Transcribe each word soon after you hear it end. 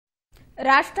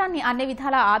రాష్ట్రాన్ని అన్ని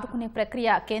విధాలా ఆదుకునే ప్రక్రియ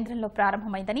కేంద్రంలో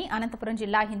ప్రారంభమైందని అనంతపురం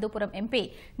జిల్లా హిందూపురం ఎంపీ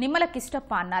నిమ్మల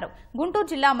కిష్టప్ప అన్నారు. గుంటూరు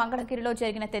జిల్లా మంగళగిరిలో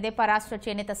జరిగిన తెదేపా రాష్ట్ర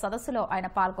చేనేత సదస్సులో ఆయన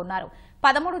పాల్గొన్నారు.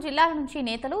 13 జిల్లాల నుంచి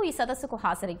నేతలు ఈ సదస్సుకు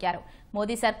హాజరయ్యారు.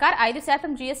 మోదీ సర్కార్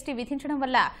 5% జీఎస్టీ విధించడం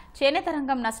వల్ల చేనేత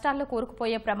రంగం నష్టాల్లో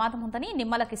కూరుకుపోయే ప్రమాదం ఉందని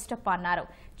నిమ్మల కిష్టప్ప అన్నారు.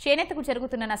 చేనేతకు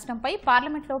జరుగుతున్న నష్టంపై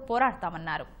పార్లమెంట్లో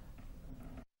పోరాడతామన్నారు.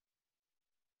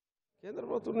 కేంద్ర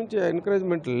ప్రభుత్వం నుంచి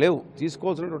ఎంకరేజ్మెంట్ లేవు,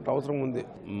 తీసుకోవాల్సినటువంటి అవసరం ఉంది.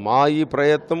 మా ఈ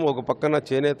ప్రయత్నం ఒక పక్కన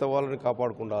చేనేత వాళ్ళని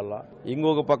కాపాడుకోవాలా,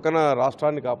 ఇంకొక పక్కన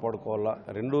రాష్ట్రాన్ని కాపాడుకోవాలా,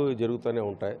 రెండూ జరుగుతూనే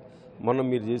ఉంటాయి.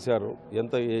 మీరు చేశారు,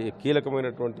 ఎంత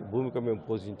కీలకమైనటువంటి భూమిక మేము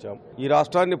పోషించాం. ఈ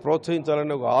రాష్ట్రాన్ని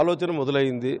ప్రోత్సహించాలనే ఒక ఆలోచన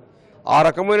మొదలైంది. ఆ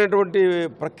రకమైనటువంటి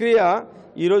ప్రక్రియ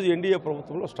ఈరోజు ఎన్డీఏ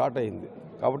ప్రభుత్వంలో స్టార్ట్ అయింది.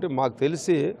 కాబట్టి మాకు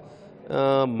తెలిసి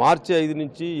మార్చి 5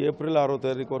 నుంచి ఏప్రిల్ 6వ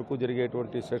తారీఖు వరకు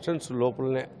జరిగేటువంటి సెషన్స్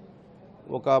లోపలనే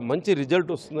ఒక మంచి రిజల్ట్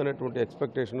వస్తుందనేటువంటి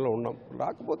ఎక్స్పెక్టేషన్లో ఉన్నాం.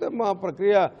 రాకపోతే మా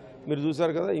ప్రక్రియ మీరు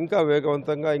చూశారు కదా, ఇంకా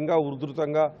వేగవంతంగా, ఇంకా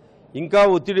ఉధృతంగా, ఇంకా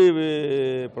ఒత్తిడి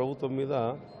ప్రభుత్వం మీద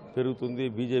పెరుగుతుంది,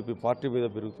 బీజేపీ పార్టీ మీద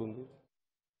పెరుగుతుంది.